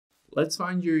Let's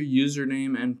find your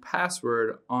username and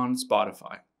password on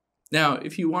Spotify. Now,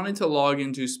 if you wanted to log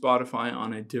into Spotify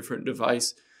on a different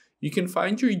device, you can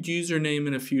find your username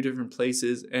in a few different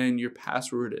places and your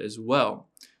password as well.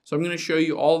 So I'm going to show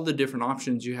you all the different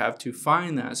options you have to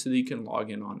find that so that you can log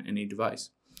in on any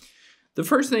device. The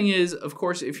first thing is, of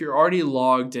course, if you're already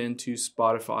logged into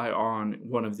Spotify on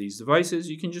one of these devices,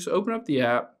 you can just open up the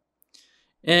app,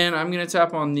 and I'm going to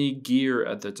tap on the gear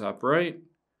at the top right,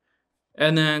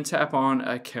 and then tap on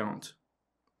account.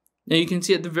 Now you can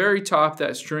see at the very top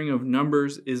that string of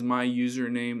numbers is my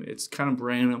username. It's kind of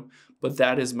random, but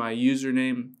that is my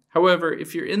username. However,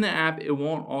 if you're in the app, it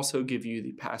won't also give you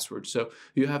the password. So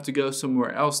you have to go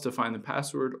somewhere else to find the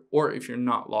password, or if you're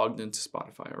not logged into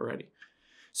Spotify already.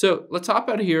 So let's hop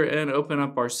out of here and open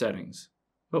up our settings.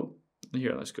 Oh,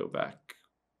 here, let's go back.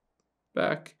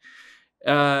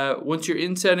 Once you're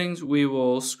in settings, we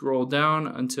will scroll down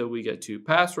until we get to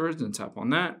passwords and tap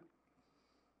on that.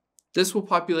 This will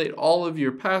populate all of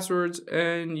your passwords,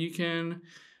 and you can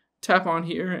tap on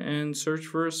here and search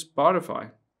for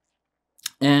Spotify.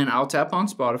 And I'll tap on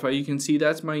Spotify. You can see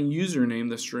that's my username,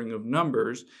 the string of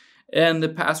numbers, and the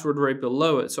password right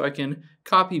below it. So I can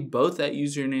copy both that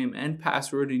username and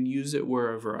password and use it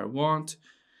wherever I want.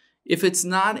 If it's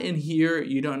not in here,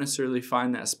 you don't necessarily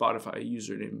find that Spotify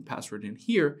username and password in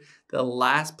here. The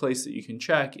last place that you can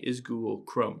check is Google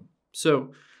Chrome.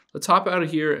 So let's hop out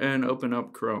of here and open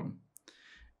up Chrome.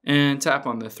 And tap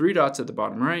on the three dots at the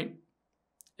bottom right,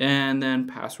 and then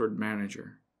Password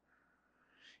Manager.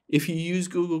 If you use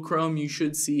Google Chrome, you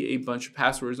should see a bunch of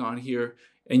passwords on here,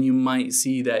 and you might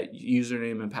see that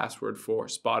username and password for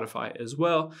Spotify as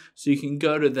well. So you can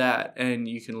go to that and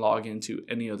you can log into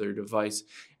any other device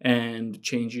and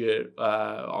change it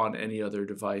on any other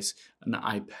device, an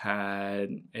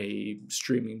iPad, a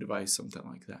streaming device, something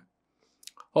like that.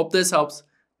 Hope this helps.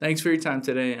 Thanks for your time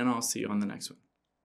today, and I'll see you on the next one.